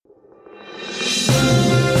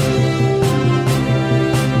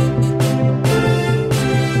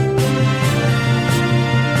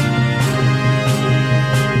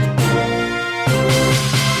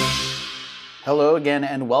again,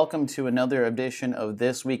 and welcome to another edition of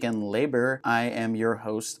This Week in Labor. I am your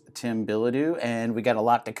host, Tim Bilodeau, and we got a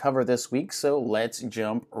lot to cover this week, so let's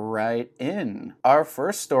jump right in. Our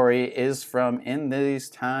first story is from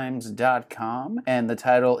InTheseTimes.com, and the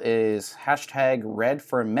title is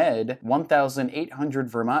 #RedForMed. 1,800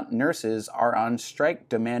 Vermont nurses are on strike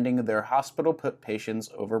demanding their hospital put patients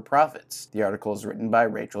over profits. The article is written by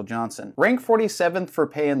Rachel Johnson. Rank 47th for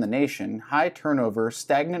pay in the nation, high turnover,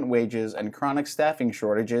 stagnant wages, and chronic staffing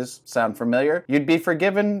shortages. Sound familiar? You'd be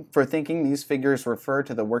forgiven for thinking these figures refer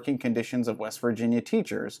to the working conditions of West Virginia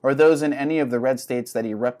teachers, or those in any of the red states that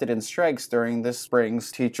erupted in strikes during this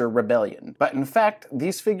spring's teacher rebellion. But in fact,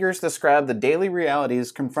 these figures describe the daily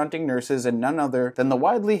realities confronting nurses in none other than the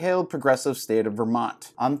widely hailed progressive state of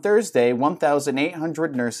Vermont. On Thursday,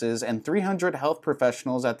 1,800 nurses and 300 health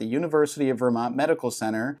professionals at the University of Vermont Medical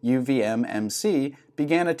Center, UVM-MC,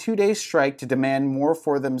 began a 2-day strike to demand more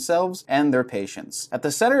for themselves and their patients. At the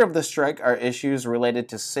center of the strike are issues related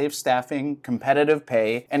to safe staffing, competitive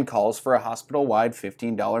pay, and calls for a hospital-wide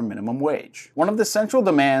 $15 minimum wage. One of the central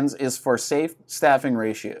demands is for safe staffing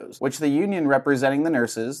ratios, which the union representing the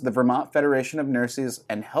nurses, the Vermont Federation of Nurses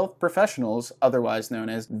and Health Professionals, otherwise known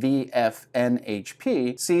as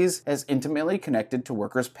VFNHP, sees as intimately connected to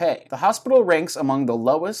workers' pay. The hospital ranks among the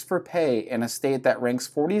lowest for pay in a state that ranks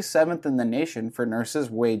 47th in the nation for nurses'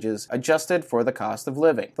 wages adjusted for the cost of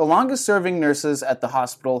living. The longest-serving nurses at the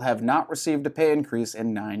hospital have not received a pay increase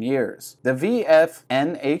in 9 years. The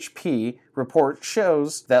VFNHP report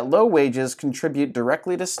shows that low wages contribute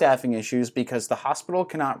directly to staffing issues because the hospital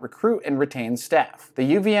cannot recruit and retain staff.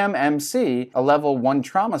 The UVM-MC, a level 1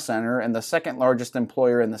 trauma center and the second largest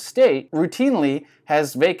employer in the state, routinely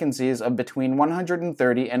has vacancies of between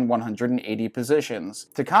 130 and 180 positions.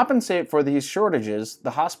 To compensate for these shortages,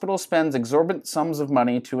 the hospital spends exorbitant sums of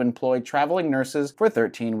money to employ traveling nurses for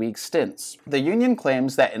 13-week stints. The union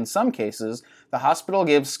claims that in some cases, the hospital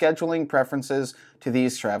gives scheduling preferences to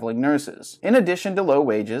these traveling nurses. In addition to low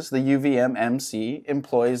wages, the UVM-MC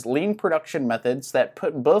employs lean production methods that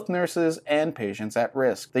put both nurses and patients at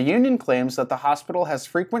risk. The union claims that the hospital has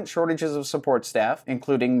frequent shortages of support staff,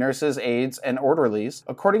 including nurses, aides, and orderlies.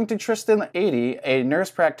 According to Tristan Adey, a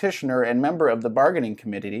nurse practitioner and member of the bargaining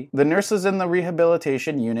committee, the nurses in the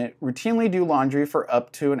rehabilitation unit routinely do laundry for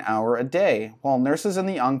up to an hour a day, while nurses in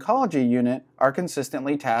the oncology unit are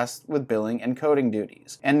consistently tasked with billing and coding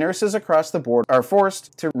duties. And nurses across the board are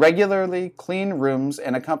forced to regularly clean rooms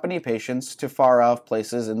and accompany patients to far-off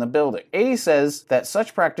places in the building. Adey says that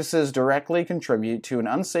such practices directly contribute to an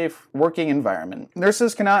unsafe working environment.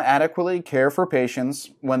 Nurses cannot adequately care for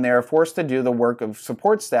patients when they are forced to do the work of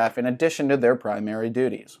support staff in addition to their primary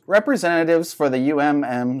duties. Representatives for the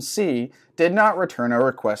UVM-MC did not return a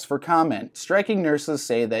request for comment. Striking nurses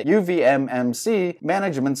say that UVM-MC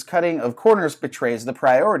management's cutting of corners betrays the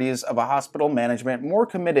priorities of a hospital management more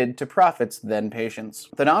committed to profits than patients.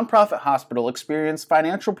 The nonprofit hospital experienced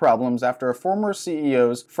financial problems after a former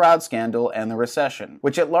CEO's fraud scandal and the recession,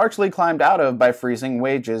 which it largely climbed out of by freezing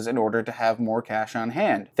wages in order to have more cash on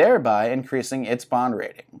hand, thereby increasing its bond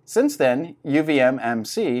rating. Since then,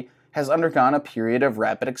 UVM-MC has undergone a period of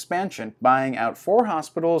rapid expansion, buying out 4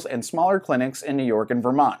 hospitals and smaller clinics in New York and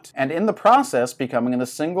Vermont, and in the process becoming the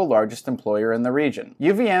single largest employer in the region.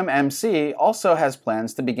 UVM-MC also has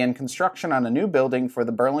plans to begin construction on a new building for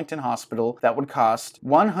the Burlington Hospital that would cost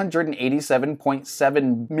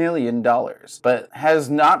 $187.7 million, but has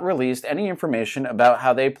not released any information about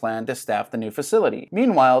how they plan to staff the new facility.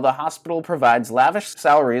 Meanwhile, the hospital provides lavish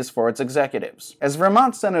salaries for its executives. As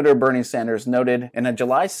Vermont Senator Bernie Sanders noted in a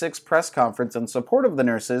July 6 press conference in support of the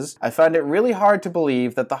nurses, I find it really hard to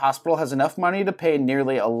believe that the hospital has enough money to pay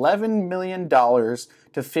nearly $11 million to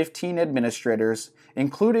 15 administrators,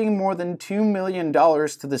 including more than $2 million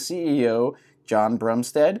to the CEO, John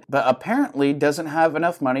Brumstead, but apparently doesn't have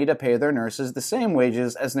enough money to pay their nurses the same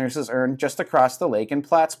wages as nurses earn just across the lake in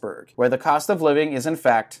Plattsburgh, where the cost of living is in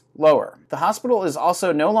fact lower. The hospital is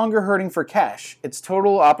also no longer hurting for cash. Its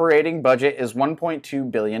total operating budget is $1.2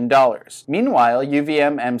 billion. Meanwhile,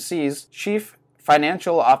 UVM-MC's chief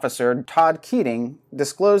Financial Officer Todd Keating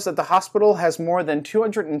disclosed that the hospital has more than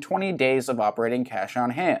 220 days of operating cash on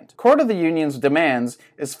hand. Core to the union's demands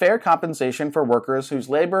is fair compensation for workers whose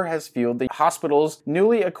labor has fueled the hospital's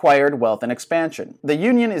newly acquired wealth and expansion. The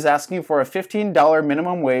union is asking for a $15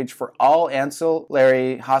 minimum wage for all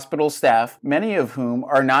ancillary hospital staff, many of whom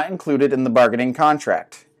are not included in the bargaining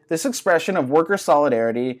contract. This expression of worker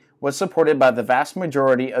solidarity was supported by the vast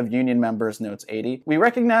majority of union members, notes Adie. We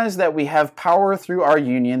recognize that we have power through our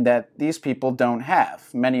union that these people don't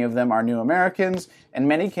have. Many of them are new Americans, and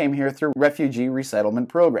many came here through refugee resettlement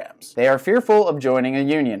programs. They are fearful of joining a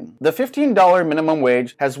union. The $15 minimum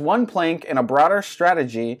wage has one plank in a broader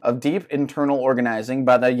strategy of deep internal organizing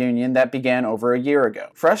by the union that began over a year ago.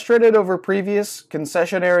 Frustrated over previous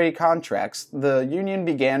concessionary contracts, the union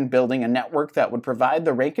began building a network that would provide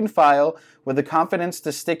the rank and file with the confidence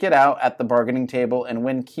to stick it out at the bargaining table and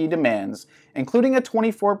win key demands, including a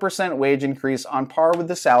 24% wage increase on par with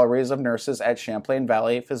the salaries of nurses at Champlain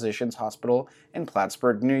Valley Physicians Hospital in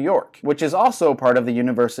Plattsburgh, New York, which is also part of the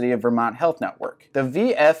University of Vermont Health Network. The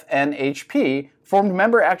VFNHP formed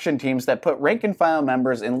member action teams that put rank-and-file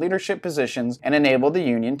members in leadership positions and enabled the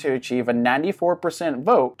union to achieve a 94%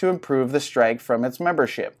 vote to improve the strike from its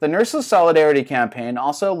membership. The Nurses Solidarity Campaign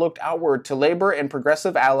also looked outward to labor and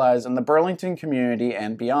progressive allies in the Burlington community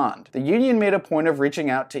and beyond. The union made a point of reaching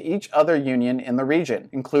out to each other union in the region,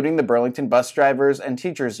 including the Burlington bus drivers and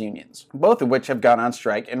teachers unions, both of which have gone on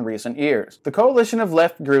strike in recent years. The coalition of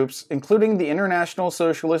left groups, including the International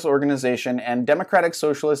Socialist Organization and Democratic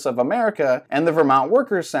Socialists of America and the Vermont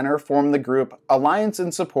Workers' Center, formed the group Alliance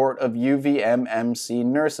in Support of UVMMC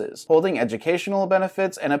Nurses, holding educational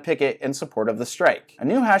benefits and a picket in support of the strike. A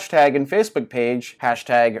new hashtag and Facebook page,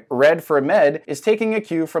 hashtag Red4Med, is taking a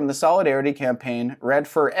cue from the solidarity campaign Red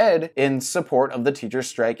for Ed in support of the teacher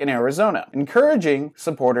strike in Arizona, encouraging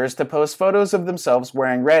supporters to post photos of themselves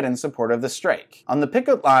wearing red in support of the strike. On the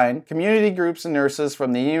picket line, community groups and nurses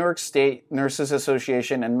from the New York State Nurses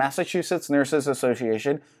Association and Massachusetts Nurses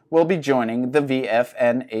Association will be joining the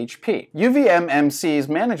VFNHP. UVMMC's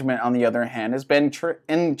management, on the other hand, has been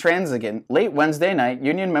intransigent. Late Wednesday night,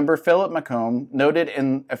 union member Philip McComb noted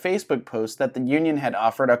in a Facebook post that the union had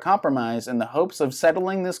offered a compromise in the hopes of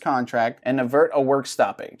settling this contract and avert a work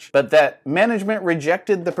stoppage, but that management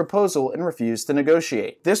rejected the proposal and refused to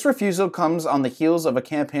negotiate. This refusal comes on the heels of a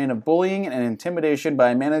campaign of bullying and intimidation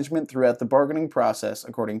by management throughout the bargaining process,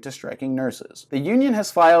 according to striking nurses. The union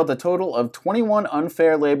has filed a total of 21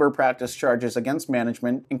 unfair labor practice charges against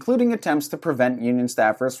management, including attempts to prevent union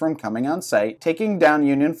staffers from coming on site, taking down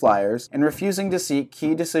union flyers, and refusing to seat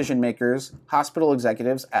key decision makers, hospital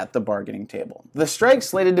executives, at the bargaining table. The strike,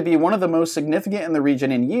 slated to be one of the most significant in the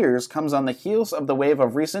region in years, comes on the heels of the wave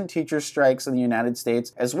of recent teacher strikes in the United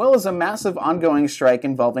States, as well as a massive ongoing strike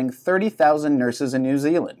involving 30,000 nurses in New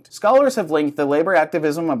Zealand. Scholars have linked the labor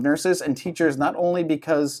activism of nurses and teachers not only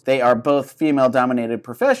because they are both female-dominated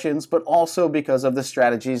professions, but also because of the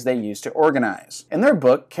strategies they use to organize. In their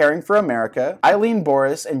book, Caring for America, Eileen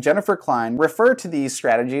Boris and Jennifer Klein refer to these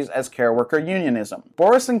strategies as care worker unionism.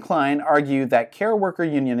 Boris and Klein argue that care worker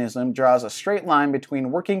unionism draws a straight line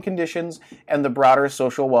between working conditions and the broader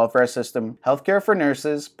social welfare system, healthcare for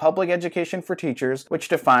nurses, public education for teachers, which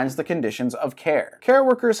defines the conditions of care. Care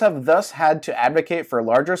workers have thus had to advocate for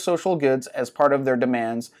larger social goods as part of their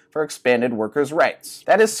demands for expanded workers' rights.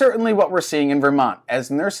 That is certainly what we're seeing in Vermont, as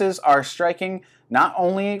nurses are striking not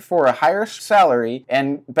only for a higher salary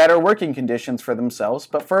and better working conditions for themselves,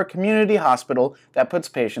 but for a community hospital that puts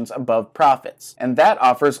patients above profits. And that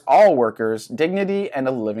offers all workers dignity and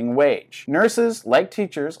a living wage. Nurses, like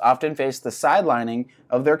teachers, often face the sidelining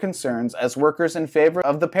of their concerns as workers in favor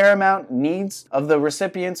of the paramount needs of the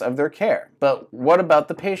recipients of their care. But what about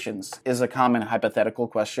the patients? Is a common hypothetical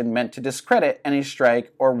question meant to discredit any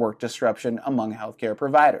strike or work disruption among healthcare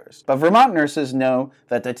providers. But Vermont nurses know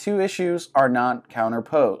that the two issues are not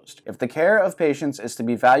counterposed. If the care of patients is to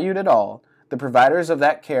be valued at all, the providers of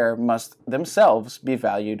that care must themselves be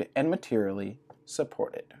valued and materially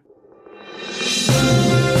supported.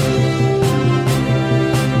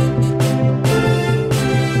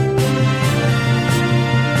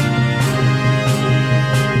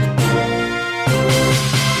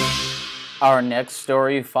 Our next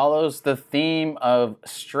story follows the theme of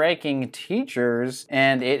striking teachers,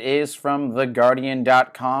 and it is from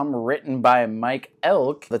TheGuardian.com, written by Mike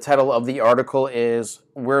Elk. The title of the article is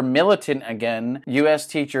 "We're Militant Again, U.S.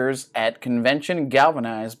 Teachers at Convention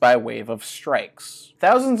Galvanized by Wave of Strikes."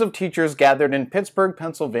 Thousands of teachers gathered in Pittsburgh,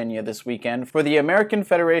 Pennsylvania this weekend for the American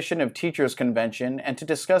Federation of Teachers Convention and to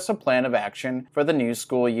discuss a plan of action for the new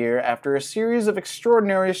school year after a series of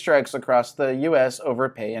extraordinary strikes across the U.S. over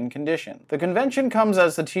pay and conditions. The convention comes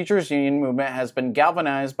as the teachers' union movement has been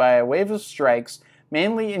galvanized by a wave of strikes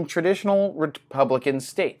mainly in traditional Republican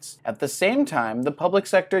states. At the same time, the public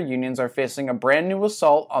sector unions are facing a brand new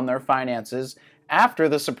assault on their finances after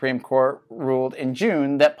the Supreme Court ruled in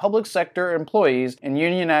June that public sector employees in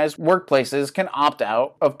unionized workplaces can opt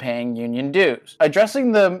out of paying union dues.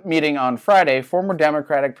 Addressing the meeting on Friday, former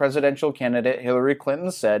Democratic presidential candidate Hillary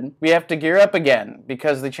Clinton said, "We have to gear up again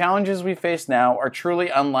because the challenges we face now are truly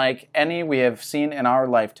unlike any we have seen in our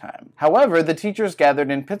lifetime." However, the teachers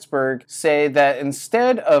gathered in Pittsburgh say that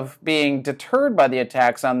instead of being deterred by the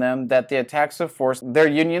attacks on them, that the attacks have forced their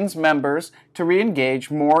union's members to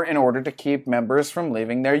re-engage more in order to keep members from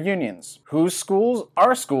leaving their unions. "Whose schools?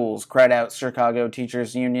 Our schools," cried out Chicago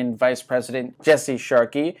Teachers Union Vice President Jesse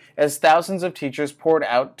Sharkey as thousands of teachers poured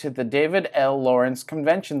out to the David L. Lawrence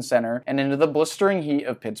Convention Center and into the blistering heat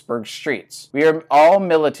of Pittsburgh streets. "We are all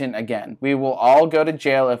militant again. We will all go to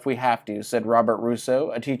jail if we have to," said Robert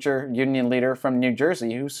Russo, a teacher union leader from New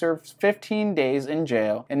Jersey who served 15 days in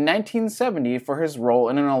jail in 1970 for his role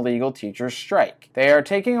in an illegal teacher's strike. "They are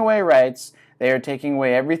taking away rights. They are taking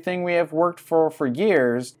away everything we have worked for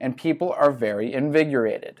years, and people are very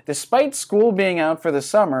invigorated." Despite school being out for the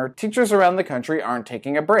summer, teachers around the country aren't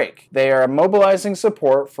taking a break. They are mobilizing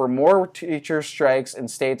support for more teacher strikes in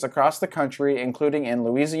states across the country, including in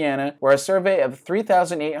Louisiana, where a survey of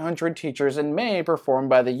 3,800 teachers in May performed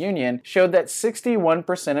by the union showed that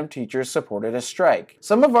 61% of teachers supported a strike.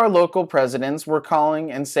 Some of our local presidents were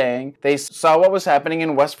calling and saying they saw what was happening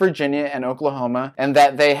in West Virginia and Oklahoma, and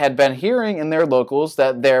that they had been hearing in their locals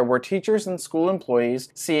that there were teachers and school employees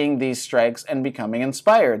seeing these strikes and becoming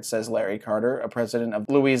inspired, says Larry Carter, a president of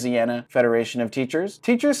Louisiana Federation of Teachers.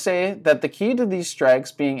 Teachers say that the key to these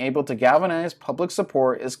strikes being able to galvanize public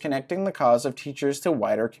support is connecting the cause of teachers to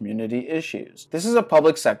wider community issues. "This is a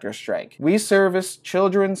public sector strike. We service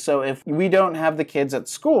children, so if we don't have the kids at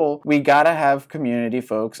school, we gotta have community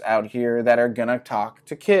folks out here that are gonna talk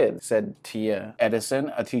to kids," said Tia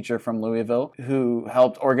Edison, a teacher from Louisville, who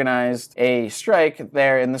helped organize a strike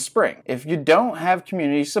there in the spring. "If you don't have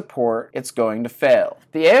community support, it's going to fail."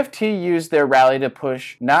 The AFT used their rally to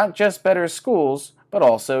push not just better schools, but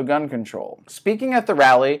also gun control. Speaking at the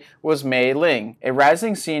rally was Mei Ling, a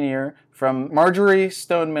rising senior from Marjorie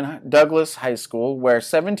Stoneman Douglas High School, where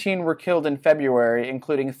 17 were killed in February,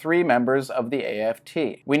 including 3 members of the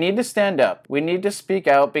AFT. "We need to stand up. We need to speak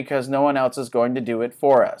out because no one else is going to do it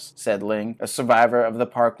for us," said Ling, a survivor of the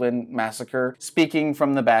Parkland massacre, speaking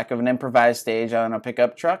from the back of an improvised stage on a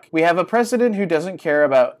pickup truck. "We have a president who doesn't care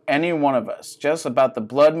about any one of us, just about the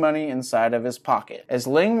blood money inside of his pocket." As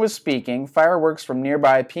Ling was speaking, fireworks from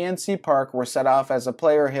nearby PNC Park were set off as a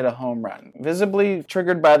player hit a home run. Visibly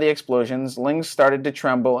triggered by the explosion, Ling started to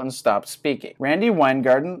tremble and stopped speaking. Randy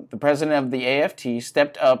Weingarten, the president of the AFT,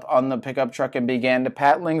 stepped up on the pickup truck and began to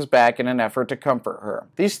pat Ling's back in an effort to comfort her.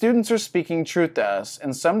 "These students are speaking truth to us,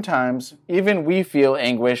 and sometimes even we feel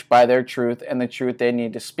anguished by their truth and the truth they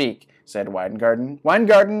need to speak," said Weingarten.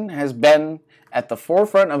 Weingarten has been at the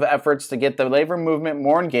forefront of efforts to get the labor movement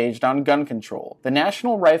more engaged on gun control. The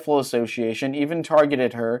National Rifle Association even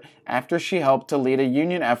targeted her after she helped to lead a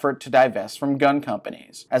union effort to divest from gun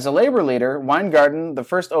companies. As a labor leader, Weingarten, the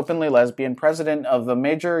first openly lesbian president of the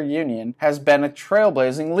major union, has been a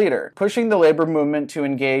trailblazing leader, pushing the labor movement to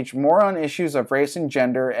engage more on issues of race and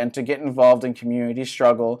gender and to get involved in community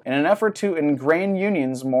struggle in an effort to ingrain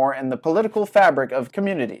unions more in the political fabric of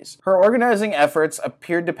communities. Her organizing efforts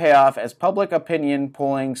appeared to pay off as public opinion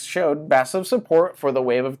polling showed massive support for the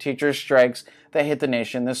wave of teachers' strikes that hit the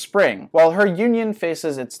nation this spring. While her union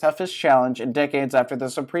faces its toughest challenge in decades after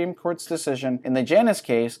the Supreme Court's decision in the Janus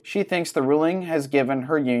case, she thinks the ruling has given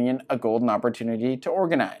her union a golden opportunity to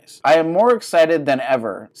organize. "I am more excited than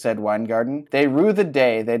ever," said Weingarten. "They rue the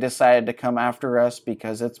day they decided to come after us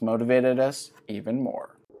because it's motivated us even more."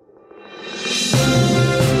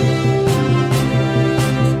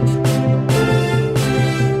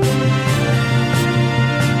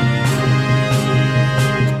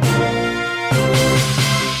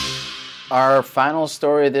 Our final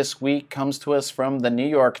story this week comes to us from the New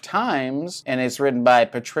York Times and is written by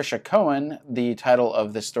Patricia Cohen. The title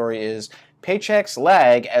of the story is "Paychecks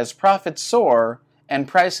Lag as Profits Soar and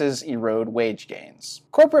Prices Erode Wage Gains."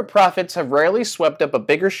 Corporate profits have rarely swept up a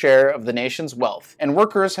bigger share of the nation's wealth, and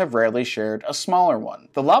workers have rarely shared a smaller one.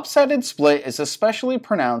 The lopsided split is especially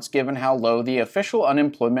pronounced given how low the official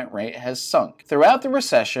unemployment rate has sunk. Throughout the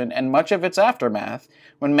recession and much of its aftermath,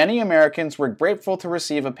 when many Americans were grateful to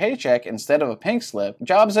receive a paycheck instead of a pink slip,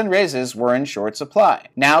 jobs and raises were in short supply.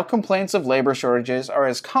 Now complaints of labor shortages are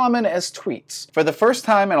as common as tweets. For the first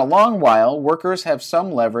time in a long while, workers have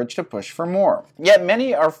some leverage to push for more. Yet yet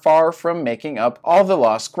many are far from making up all the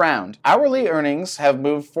lost ground. Hourly earnings have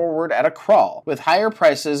moved forward at a crawl, with higher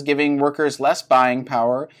prices giving workers less buying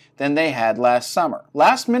power than they had last summer.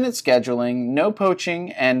 Last-minute scheduling, no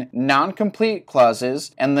poaching, and non-complete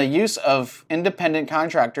clauses, and the use of independent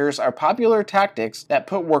contractors are popular tactics that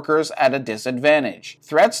put workers at a disadvantage.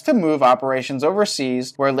 Threats to move operations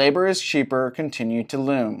overseas, where labor is cheaper, continue to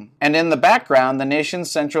loom. And in the background, the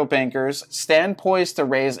nation's central bankers stand poised to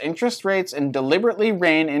raise interest rates and deliberately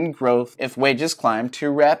rein in growth if wages climb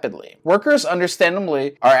too rapidly. Workers,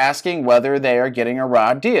 understandably, are asking whether they are getting a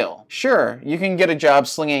raw deal. Sure, you can get a job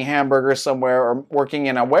slinging hamburgers somewhere or working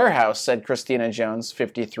in a warehouse, said Christina Jones,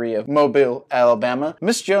 53, of Mobile, Alabama.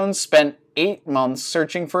 Miss Jones spent 8 months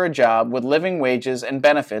searching for a job with living wages and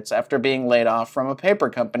benefits after being laid off from a paper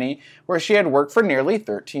company where she had worked for nearly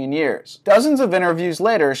 13 years. Dozens of interviews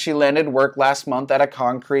later, she landed work last month at a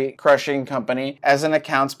concrete crushing company as an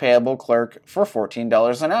accounts payable clerk for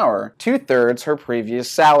 $14 an hour, 2/3 her previous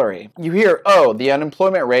salary. You hear, oh, the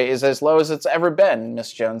unemployment rate is as low as it's ever been,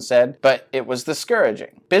 Miss Jones said, but it was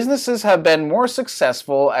discouraging. Businesses have been more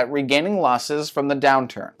successful at regaining losses from the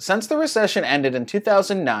downturn. Since the recession ended in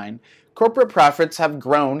 2009, corporate profits have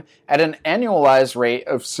grown at an annualized rate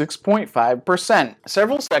of 6.5%.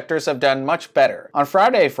 Several sectors have done much better. On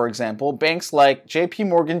Friday, for example, banks like JP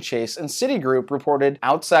Morgan Chase and Citigroup reported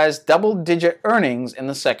outsized double-digit earnings in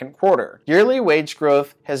the second quarter. Yearly wage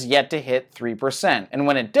growth has yet to hit 3%. And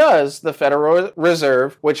when it does, the Federal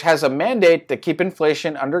Reserve, which has a mandate to keep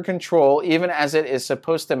inflation under control even as it is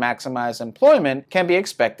supposed to maximize employment, can be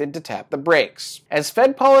expected to tap the brakes. As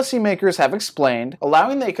Fed policymakers have explained,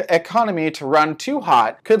 allowing the economy to run too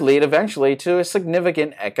hot could lead eventually to a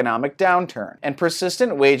significant economic downturn, and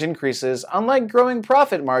persistent wage increases, unlike growing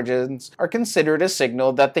profit margins, are considered a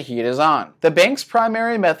signal that the heat is on. The bank's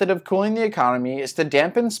primary method of cooling the economy is to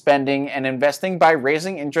dampen spending and investing by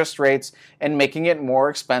raising interest rates and making it more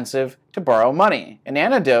expensive to borrow money, an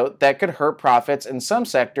antidote that could hurt profits in some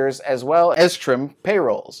sectors as well as trim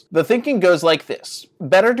payrolls. The thinking goes like this: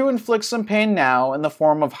 better to inflict some pain now in the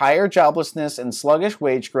form of higher joblessness and sluggish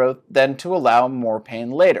wage growth than to allow more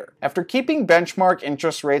pain later. After keeping benchmark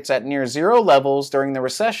interest rates at near zero levels during the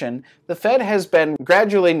recession, the Fed has been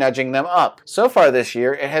gradually nudging them up. So far this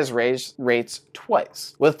year, it has raised rates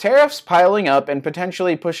twice. With tariffs piling up and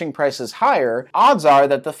potentially pushing prices higher, odds are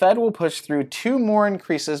that the Fed will push through 2 more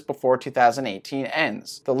increases before 2018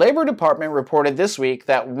 ends. The Labor Department reported this week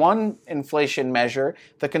that one inflation measure,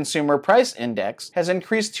 the Consumer Price Index, has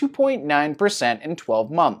increased 2.9% in 12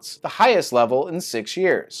 months, the highest level in 6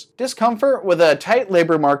 years. Discomfort with a tight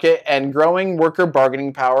labor market and growing worker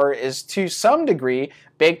bargaining power is to some degree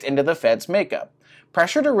baked into the Fed's makeup.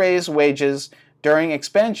 Pressure to raise wages during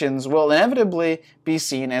expansions will inevitably be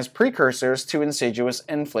seen as precursors to insidious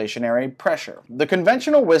inflationary pressure. The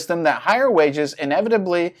conventional wisdom that higher wages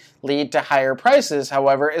inevitably lead to higher prices,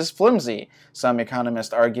 however, is flimsy, some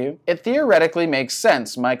economists argue. It theoretically makes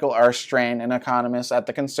sense, Michael R. Strain, an economist at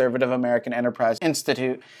the Conservative American Enterprise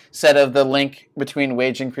Institute, said of the link between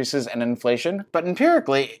wage increases and inflation, but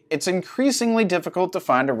empirically, it's increasingly difficult to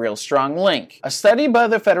find a real strong link. A study by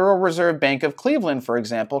the Federal Reserve Bank of Cleveland, for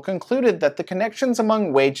example, concluded that the connections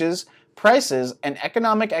among wages, prices, and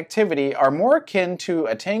economic activity are more akin to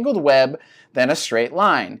a tangled web than a straight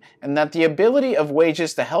line, and that the ability of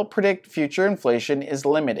wages to help predict future inflation is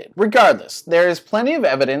limited. Regardless, there is plenty of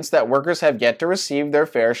evidence that workers have yet to receive their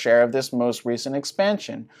fair share of this most recent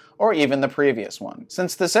expansion, or even the previous one.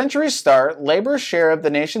 Since the century's start, labor's share of the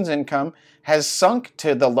nation's income has sunk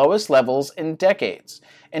to the lowest levels in decades.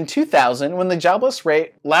 In 2000, when the jobless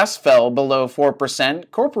rate last fell below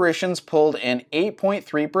 4%, corporations pulled in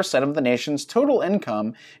 8.3% of the nation's total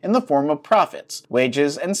income in the form of profits.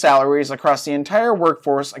 Wages and salaries across the entire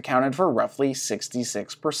workforce accounted for roughly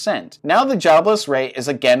 66%. Now the jobless rate is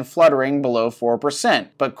again fluttering below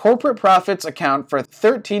 4%, but corporate profits account for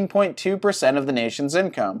 13.2% of the nation's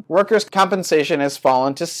income. Workers' compensation has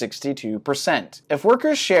fallen to 62%. If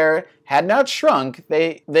workers' share had not shrunk,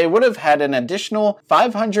 they would have had an additional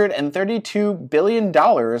 $532 billion,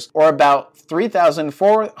 or about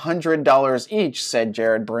 $3,400 each, said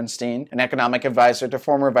Jared Bernstein, an economic advisor to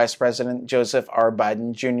former Vice President Joseph R.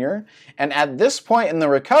 Biden Jr. And at this point in the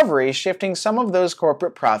recovery, shifting some of those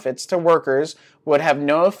corporate profits to workers would have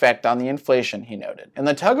no effect on the inflation, he noted. In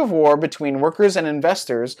the tug of war between workers and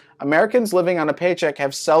investors, Americans living on a paycheck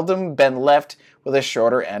have seldom been left with a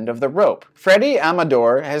shorter end of the rope. Freddie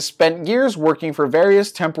Amador has spent years working for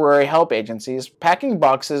various temporary help agencies, packing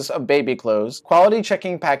boxes of baby clothes, quality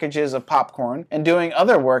checking packages of popcorn, and doing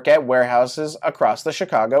other work at warehouses across the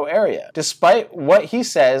Chicago area. Despite what he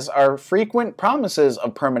says are frequent promises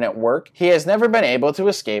of permanent work, he has never been able to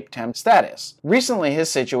escape temp status. Recently, his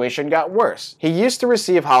situation got worse. He used to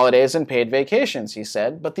receive holidays and paid vacations, he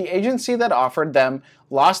said, but the agency that offered them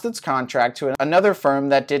lost its contract to another firm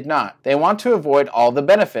that did not. They want to avoid all the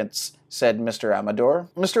benefits, said Mr. Amador.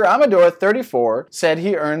 Mr. Amador, 34, said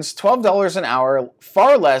he earns $12 an hour,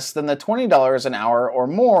 far less than the $20 an hour or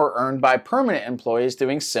more earned by permanent employees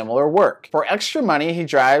doing similar work. For extra money, he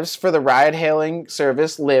drives for the ride-hailing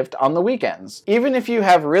service Lyft on the weekends. Even if you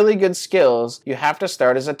have really good skills, you have to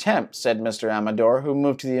start as a temp, said Mr. Amador, who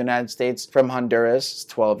moved to the United States from Honduras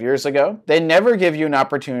 12 years ago. They never give you an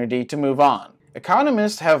opportunity to move on.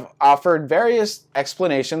 Economists have offered various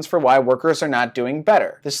explanations for why workers are not doing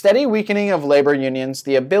better. The steady weakening of labor unions,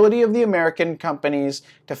 the ability of American companies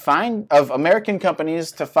to find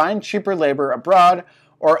cheaper labor abroad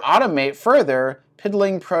or automate further,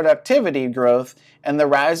 piddling productivity growth, and the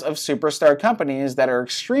rise of superstar companies that are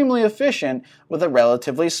extremely efficient with a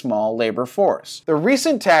relatively small labor force. The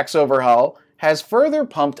recent tax overhaul has further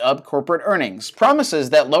pumped up corporate earnings.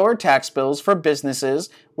 Promises that lower tax bills for businesses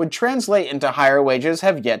would translate into higher wages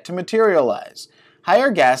have yet to materialize.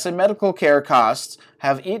 Higher gas and medical care costs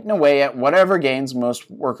have eaten away at whatever gains most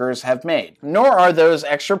workers have made. Nor are those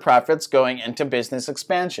extra profits going into business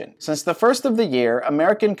expansion. Since the first of the year,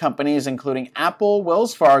 American companies including Apple,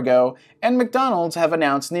 Wells Fargo, and McDonald's have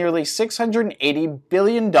announced nearly $680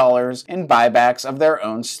 billion in buybacks of their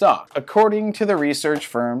own stock, according to the research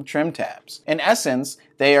firm TrimTabs. In essence,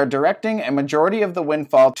 they are directing a majority of the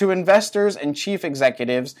windfall to investors and chief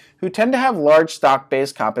executives who tend to have large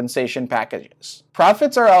stock-based compensation packages.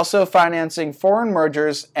 Profits are also financing foreign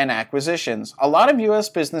mergers and acquisitions. A lot of U.S.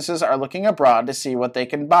 businesses are looking abroad to see what they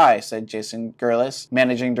can buy, said Jason Gerlis,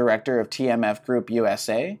 managing director of TMF Group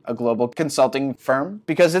USA, a global consulting firm,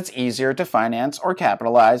 because it's easier to finance or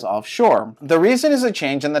capitalize offshore. The reason is a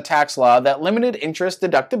change in the tax law that limited interest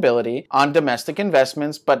deductibility on domestic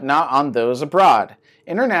investments but not on those abroad.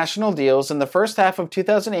 International deals in the first half of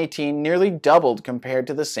 2018 nearly doubled compared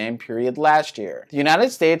to the same period last year. The United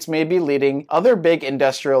States may be leading other big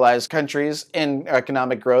industrialized countries in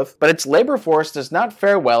economic growth, but its labor force does not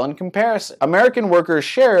fare well in comparison. American workers'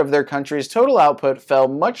 share of their country's total output fell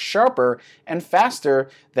much sharper and faster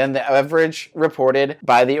than the average reported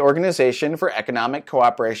by the Organization for Economic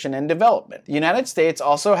Cooperation and Development. The United States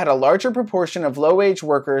also had a larger proportion of low-wage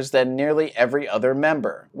workers than nearly every other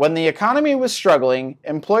member. When the economy was struggling,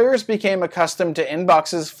 employers became accustomed to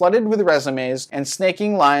inboxes flooded with resumes and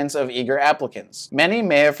snaking lines of eager applicants. Many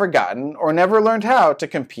may have forgotten or never learned how to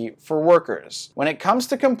compete for workers. When it comes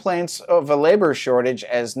to complaints of a labor shortage,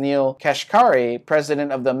 as Neil Kashkari,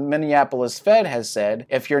 president of the Minneapolis Fed, has said,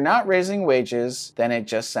 if you're not raising wages, then it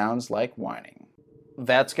just sounds like whining.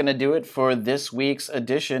 That's going to do it for this week's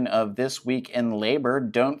edition of This Week in Labor.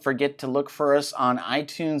 Don't forget to look for us on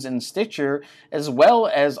iTunes and Stitcher, as well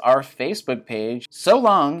as our Facebook page. So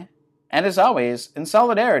long, and as always, in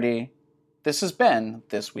solidarity, this has been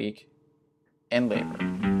This Week in Labor.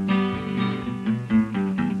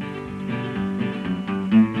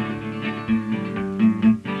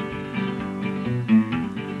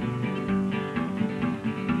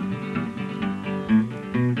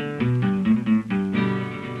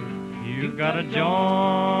 Gotta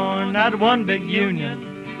join that one big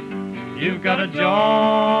union. You've gotta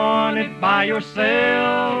join it by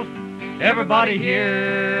yourself. Everybody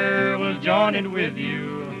here will join it with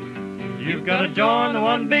you. You've gotta join the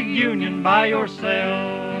one big union by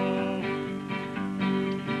yourself.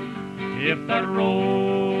 If that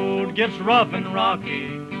road gets rough and rocky,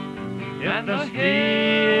 if the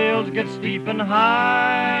hills get steep and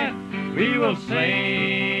high, we will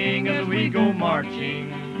sing as we go marching,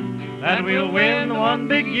 that we'll win the one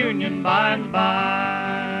big union by and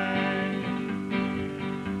by.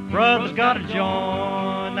 Brother's gotta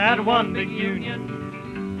join that one big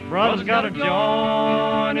union. Brother's gotta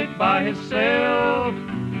join it by himself.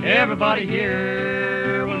 Everybody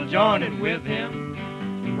here will join it with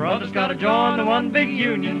him. Brother's gotta join the one big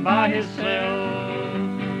union by himself.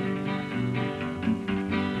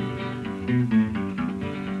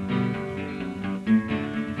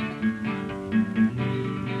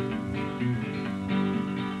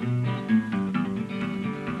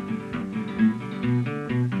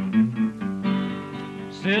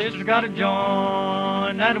 Sister's gotta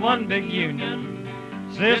join that one big union.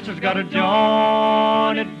 Sister's gotta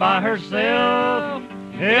join it by herself.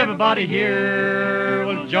 Everybody here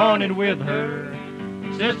will join it with her.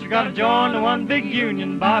 Sister gotta join the one big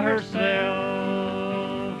union by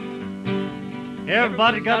herself.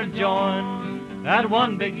 Everybody gotta join that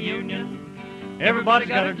one big union. Everybody's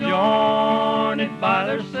gotta join it by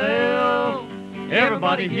themselves.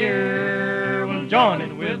 Everybody here will join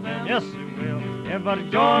it with them. Yes, they will. Everybody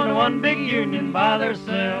join the one big union by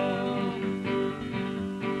themselves.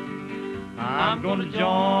 I'm gonna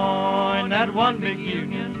join that one big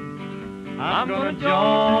union. I'm gonna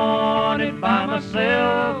join it by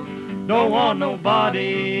myself. Don't want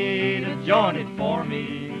nobody to join it for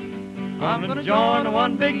me. I'm gonna join the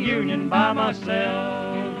one big union by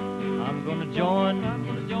myself. I'm gonna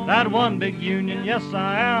join that one big union, yes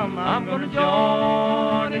I am. I'm gonna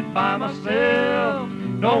join it by myself.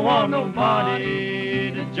 Don't want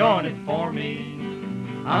nobody to join it for me.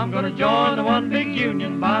 I'm gonna join the one big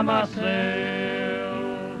union by myself.